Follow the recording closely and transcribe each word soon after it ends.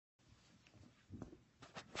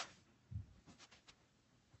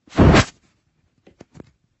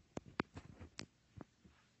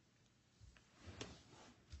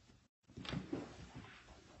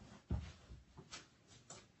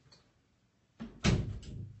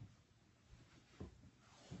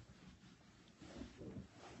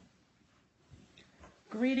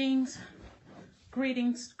Greetings,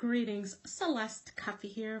 greetings, greetings. Celeste Cuffy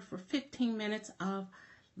here for 15 minutes of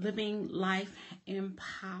living life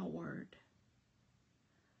empowered.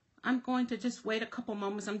 I'm going to just wait a couple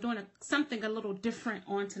moments. I'm doing something a little different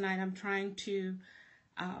on tonight. I'm trying to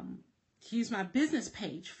use my business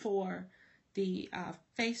page for the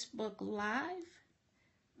Facebook Live,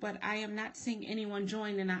 but I am not seeing anyone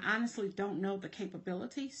join, and I honestly don't know the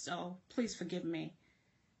capability, so please forgive me.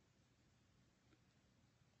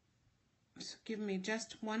 So give me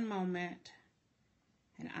just one moment,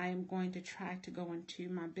 and I am going to try to go into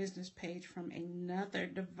my business page from another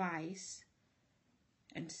device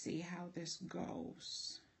and see how this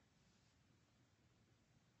goes.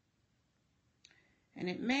 And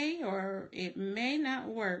it may or it may not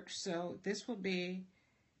work, so this will be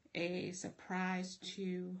a surprise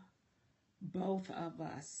to both of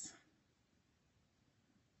us.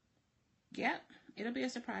 Yep, it'll be a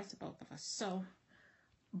surprise to both of us. So,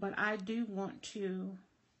 but I do want to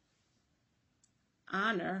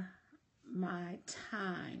honor my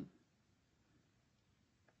time.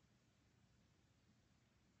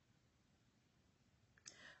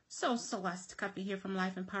 So Celeste Cuffy here from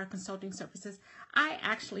Life Empowered Consulting Services. I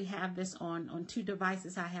actually have this on two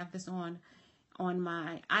devices. I have this on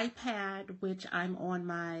my iPad, which I'm on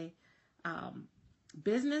my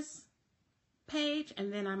business page,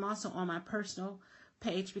 and then I'm also on my personal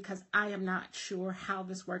page because I am not sure how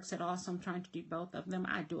this works at all, so I'm trying to do both of them.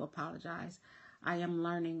 I do apologize. I am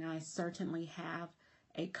learning. I certainly have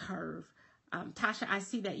a curve. Tasha, I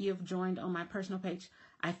see that you've joined on my personal page.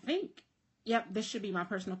 I think, yep, this should be my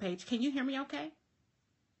personal page. Can you hear me okay?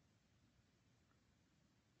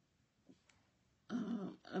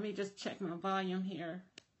 Let me just check my volume here.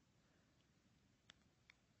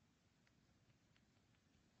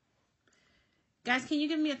 Guys, can you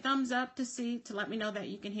give me a thumbs up to let me know that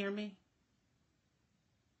you can hear me?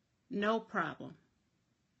 No problem.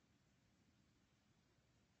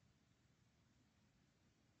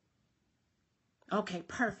 Okay,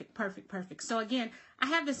 perfect. So again, I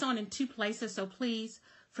have this on in two places, so please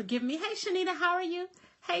forgive me. Hey, Shanita, how are you?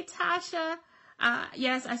 Hey, Tasha.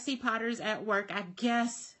 Yes, I see Potter's at work. I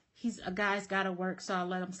guess a guy's got to work, so I'll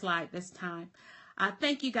let him slide this time.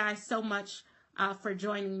 Thank you guys so much for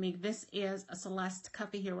joining me. This is Celeste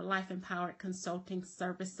Cuffy here with Life Empowered Consulting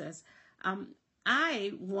Services.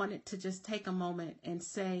 I wanted to just take a moment and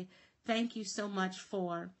say thank you so much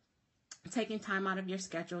for taking time out of your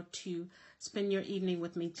schedule to spend your evening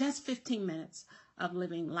with me. Just 15 minutes of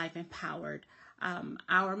living life empowered.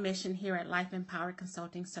 Our mission here at Life Empowered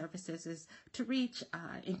Consulting Services is to reach,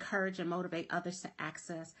 encourage, and motivate others to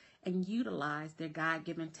access and utilize their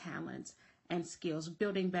God-given talents and skills,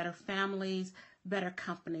 building better families, better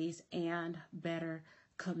companies, and better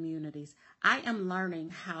communities. I am learning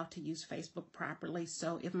how to use Facebook properly,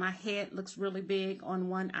 so if my head looks really big on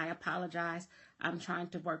one, I apologize. I'm trying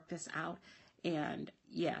to work this out, and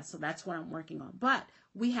yeah, so that's what I'm working on. But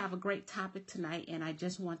we have a great topic tonight, and I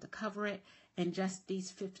just want to cover it in just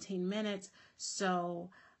these 15 minutes. So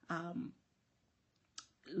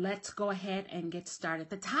let's go ahead and get started.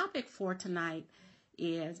 The topic for tonight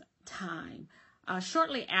is time.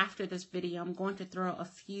 Shortly after this video, I'm going to throw a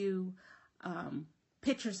few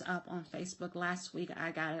pictures up on Facebook. Last week,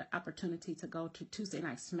 I got an opportunity to go to Tuesday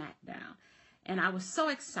Night SmackDown, and I was so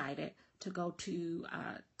excited to go to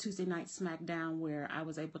Tuesday Night SmackDown, where I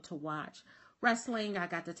was able to watch wrestling. I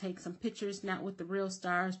got to take some pictures, not with the real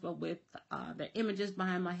stars, but with the images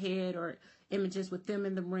behind my head or images with them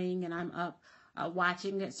in the ring, and I'm up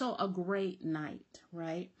watching it. So a great night,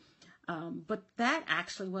 right? But that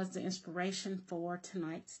actually was the inspiration for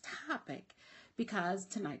tonight's topic, because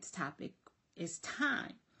tonight's topic is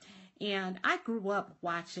time. And I grew up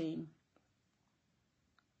watching,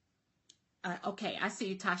 okay, I see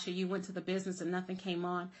you, Tasha, you went to the business and nothing came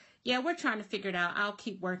on. Yeah, we're trying to figure it out. I'll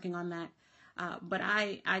keep working on that. But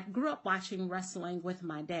I grew up watching wrestling with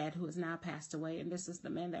my dad, who has now passed away. And this is the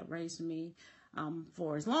man that raised me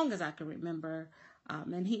for as long as I can remember.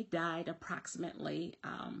 And he died approximately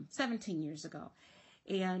 17 years ago.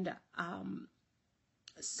 And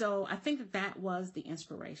so I think that was the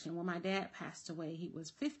inspiration. When my dad passed away, he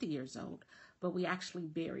was 50 years old, but we actually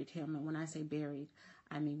buried him. And when I say buried,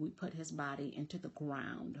 I mean we put his body into the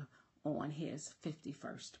ground on his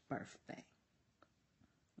 51st birthday.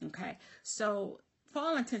 Okay, so for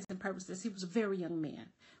all intents and purposes, he was a very young man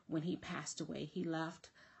when he passed away. He left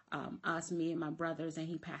us, me and my brothers, and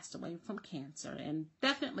he passed away from cancer, and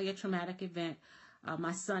definitely a traumatic event.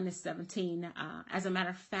 My son is 17. As a matter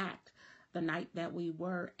of fact, the night that we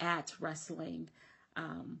were at wrestling,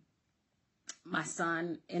 my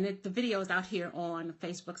son, and the video is out here on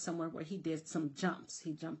Facebook somewhere where he did some jumps.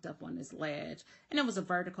 He jumped up on this ledge, and it was a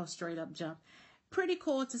vertical straight up jump. Pretty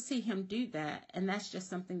cool to see him do that. And that's just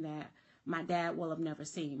something that my dad will have never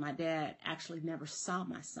seen. My dad actually never saw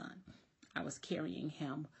my son. I was carrying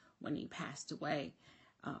him when he passed away.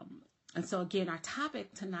 And so again, our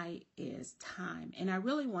topic tonight is time. And I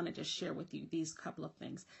really want to just share with you these couple of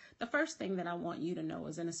things. The first thing that I want you to know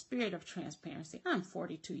is, in a spirit of transparency, I'm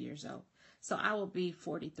 42 years old. So I will be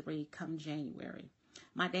 43 come January.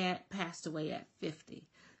 My dad passed away at 50.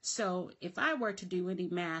 So if I were to do any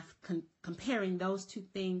math comparing those two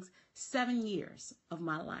things, 7 years of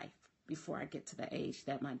my life before I get to the age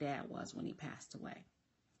that my dad was when he passed away.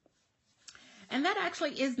 And that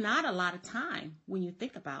actually is not a lot of time when you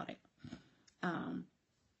think about it.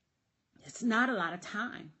 It's not a lot of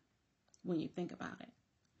time when you think about it.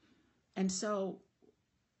 And so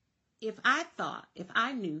if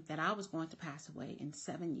I knew that I was going to pass away in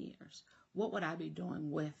 7 years, what would I be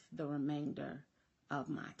doing with the remainder of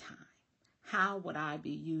my time? How would I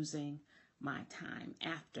be using my time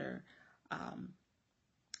after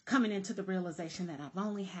coming into the realization that I've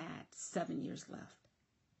only had 7 years left?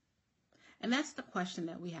 And that's the question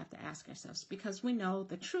that we have to ask ourselves, because we know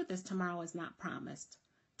the truth is tomorrow is not promised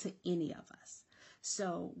to any of us.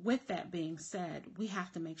 So with that being said, we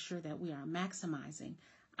have to make sure that we are maximizing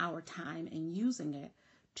our time and using it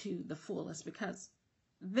to the fullest, because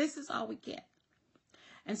this is all we get.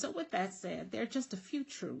 And so with that said, there are just a few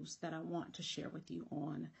truths that I want to share with you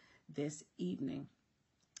on this evening.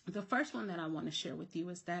 The first one that I want to share with you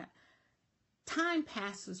is that time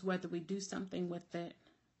passes whether we do something with it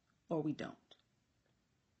or we don't.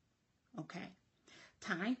 Okay?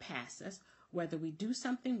 Time passes whether we do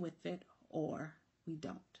something with it or we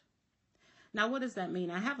don't. Now, what does that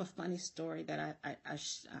mean? I have a funny story that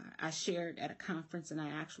I shared at a conference, and I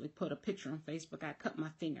actually put a picture on Facebook. I cut my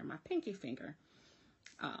finger, my pinky finger,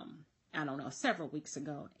 I don't know, several weeks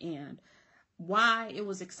ago. And why it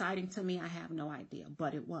was exciting to me, I have no idea,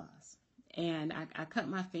 but it was. And I cut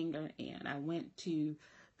my finger, and I went to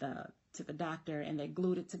the doctor, and they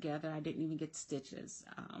glued it together. I didn't even get stitches.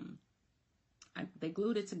 They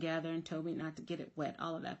glued it together and told me not to get it wet,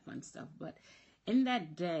 all of that fun stuff. But in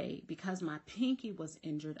that day, because my pinky was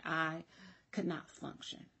injured, I could not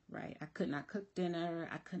function, right? I could not cook dinner.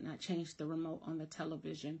 I could not change the remote on the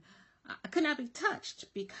television. I could not be touched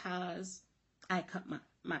because I cut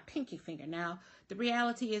my pinky finger. Now, the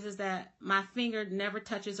reality is that my finger never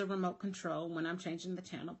touches a remote control when I'm changing the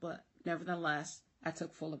channel, but nevertheless, I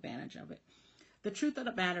took full advantage of it. The truth of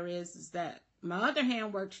the matter is that my other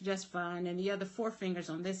hand worked just fine, and the other 4 fingers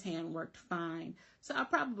on this hand worked fine. So I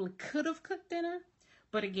probably could have cooked dinner,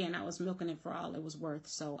 but again, I was milking it for all it was worth,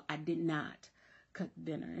 so I did not cook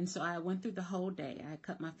dinner. And so I went through the whole day. I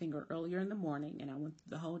cut my finger earlier in the morning, and I went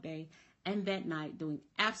through the whole day and that night doing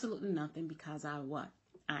absolutely nothing because I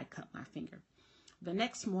cut my finger. The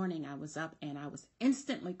next morning I was up and I was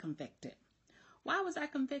instantly convicted. Why was I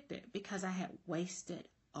convicted? Because I had wasted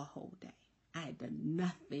a whole day. I had done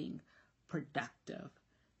nothing productive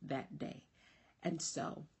that day. And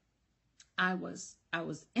so I was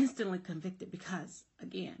instantly convicted because,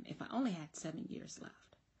 again, if I only had 7 years left,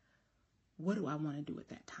 what do I want to do at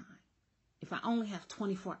that time? If I only have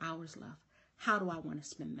 24 hours left, how do I want to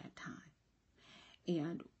spend that time?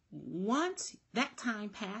 And once that time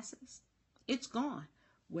passes, it's gone,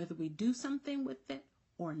 whether we do something with it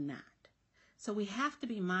or not. So we have to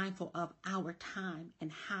be mindful of our time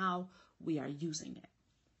and how we are using it.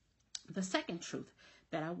 The second truth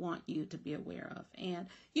that I want you to be aware of, and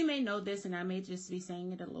you may know this and I may just be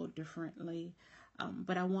saying it a little differently,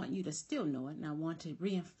 but I want you to still know it, and I want to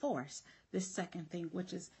reinforce this second thing,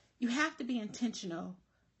 which is you have to be intentional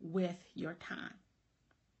with your time.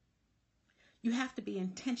 You have to be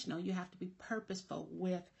intentional. You have to be purposeful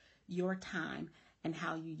with your time and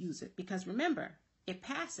how you use it. Because remember, it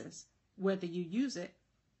passes whether you use it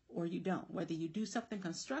or you don't. Whether you do something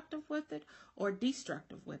constructive with it or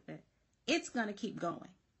destructive with it, it's going to keep going.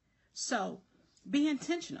 So be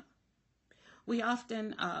intentional. We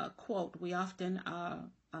often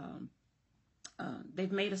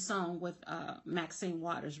they've made a song with Maxine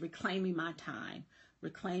Waters, Reclaiming My Time.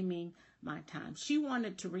 Reclaiming my time. She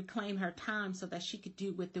wanted to reclaim her time so that she could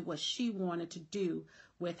do with it what she wanted to do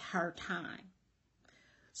with her time.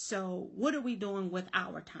 So what are we doing with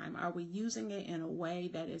our time? Are we using it in a way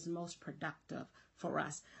that is most productive for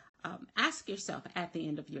us? Ask yourself at the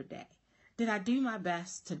end of your day, did I do my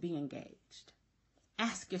best to be engaged?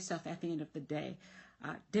 Ask yourself at the end of the day,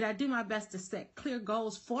 did I do my best to set clear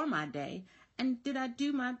goals for my day? And did I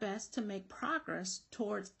do my best to make progress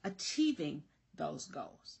towards achieving those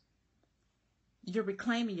goals? You're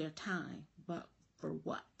reclaiming your time, but for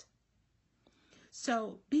what?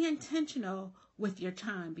 So be intentional with your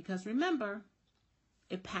time, because remember,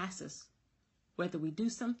 it passes whether we do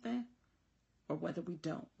something or whether we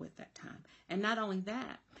don't with that time. And not only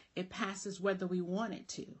that, it passes whether we want it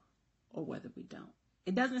to or whether we don't.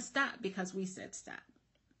 It doesn't stop because we said stop.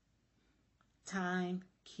 Time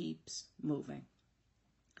keeps moving.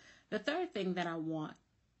 The third thing that I want,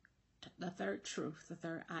 the third truth, the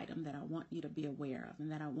third item that I want you to be aware of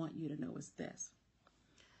and that I want you to know is this.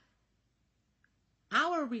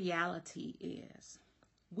 Our reality is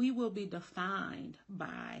we will be defined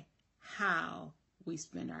by how we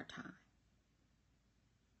spend our time.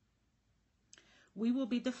 We will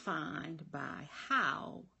be defined by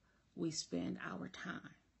how we spend our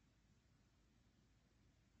time.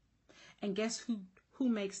 And guess who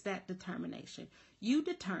makes that determination? You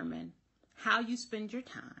determine how you spend your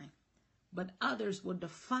time, but others will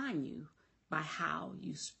define you by how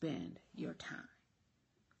you spend your time.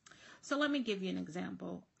 So let me give you an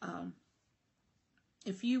example.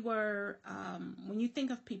 If you were, when you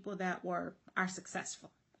think of people that are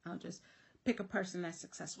successful, I'll just pick a person that's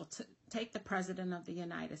successful. Take the President of the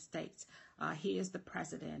United States. He is the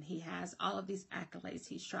president. He has all of these accolades.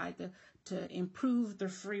 He's tried to improve the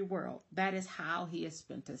free world. That is how he has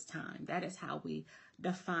spent his time. That is how we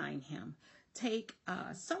define him. Take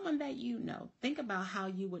someone that you know. Think about how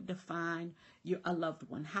you would define a loved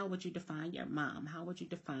one. How would you define your mom? How would you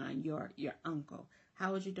define your uncle?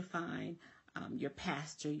 How would you define your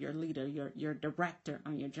pastor, your leader, your director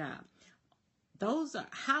on your job? Those are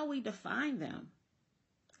how we define them,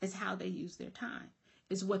 is how they use their time,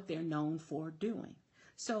 is what they're known for doing.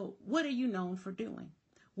 So what are you known for doing?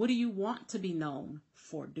 What do you want to be known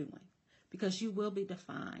for doing? Because you will be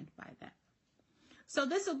defined by that. So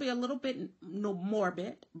this will be a little bit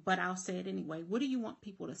morbid, but I'll say it anyway. What do you want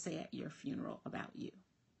people to say at your funeral about you?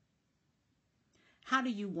 How do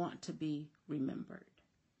you want to be remembered?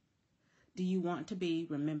 Do you want to be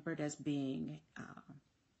remembered as being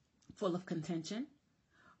full of contention?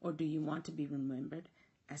 Or do you want to be remembered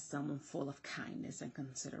as someone full of kindness and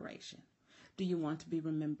consideration? Do you want to be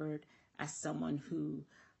remembered as someone who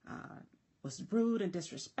was rude and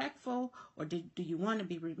disrespectful? Or do you want to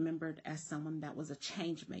be remembered as someone that was a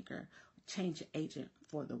change maker, change agent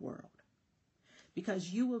for the world?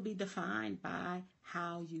 Because you will be defined by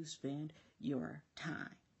how you spend your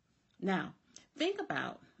time. Now, think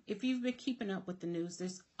about, if you've been keeping up with the news,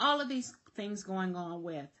 there's all of these things going on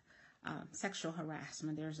with sexual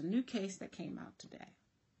harassment. There's a new case that came out today.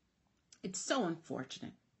 It's so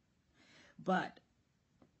unfortunate. But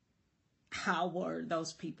how were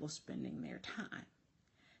those people spending their time?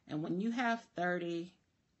 And when you have 30,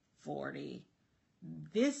 40,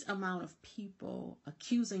 this amount of people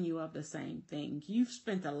accusing you of the same thing, you've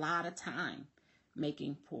spent a lot of time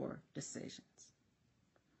making poor decisions.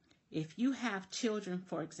 If you have children,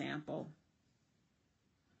 for example,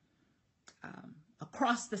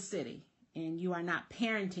 across the city, and you are not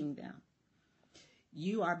parenting them,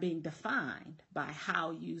 you are being defined by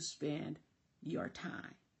how you spend your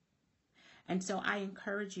time. And so I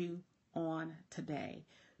encourage you on today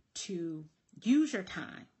to use your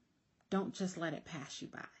time. Don't just let it pass you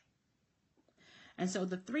by. And so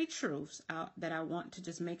the three truths that I want to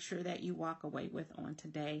just make sure that you walk away with on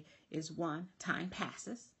today is: 1, time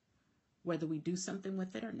passes, whether we do something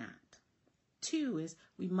with it or not. 2 is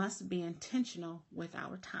we must be intentional with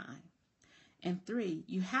our time. And 3,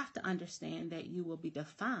 you have to understand that you will be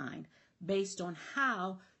defined based on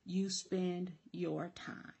how you spend your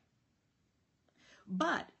time.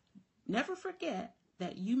 But never forget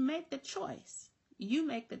that you make the choice. You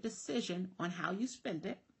make the decision on how you spend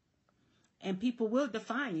it. And people will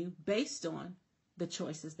define you based on the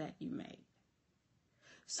choices that you made.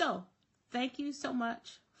 So thank you so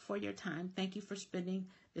much for your time. Thank you for spending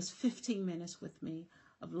this 15 minutes with me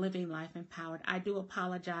of Living Life Empowered. I do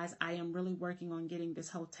apologize. I am really working on getting this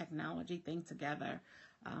whole technology thing together.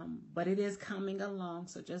 But it is coming along.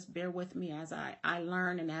 So just bear with me as I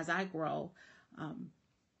learn and as I grow.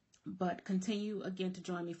 But continue again to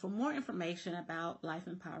join me for more information about Life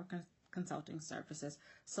Empowered Consulting Services,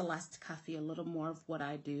 Celeste Cuffee, a little more of what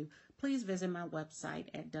I do. Please visit my website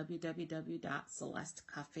at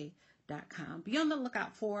www.celestecuffee.com. Be on the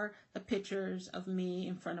lookout for the pictures of me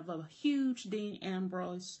in front of a huge Dean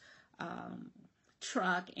Ambrose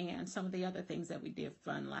truck and some of the other things that we did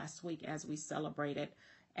fun last week as we celebrated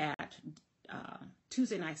at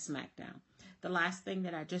Tuesday Night SmackDown. The last thing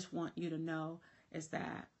that I just want you to know is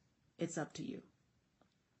that it's up to you.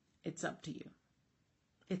 It's up to you.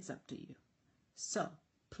 It's up to you. So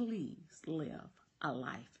please live a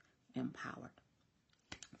life empowered.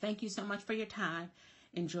 Thank you so much for your time.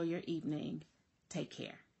 Enjoy your evening. Take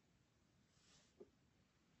care.